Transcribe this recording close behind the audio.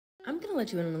I'm gonna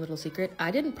let you in on a little secret.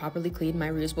 I didn't properly clean my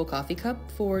reusable coffee cup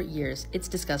for years. It's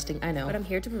disgusting, I know, but I'm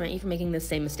here to prevent you from making this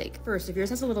same mistake. First, if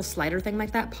yours has a little slider thing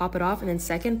like that, pop it off, and then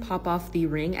second, pop off the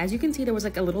ring. As you can see, there was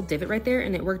like a little divot right there,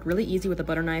 and it worked really easy with a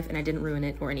butter knife, and I didn't ruin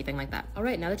it or anything like that. All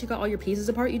right, now that you got all your pieces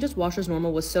apart, you just wash as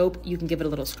normal with soap. You can give it a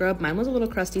little scrub. Mine was a little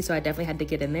crusty, so I definitely had to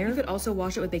get in there. You could also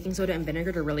wash it with baking soda and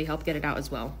vinegar to really help get it out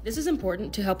as well. This is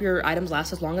important to help your items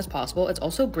last as long as possible. It's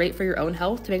also great for your own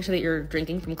health to make sure that you're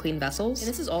drinking from clean vessels. And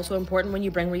this is also important when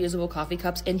you bring reusable coffee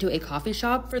cups into a coffee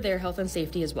shop for their health and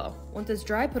safety as well. Once it's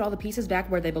dry, put all the pieces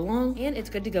back where they belong, and it's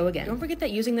good to go again. Don't forget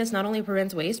that using this not only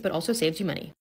prevents waste, but also saves you money.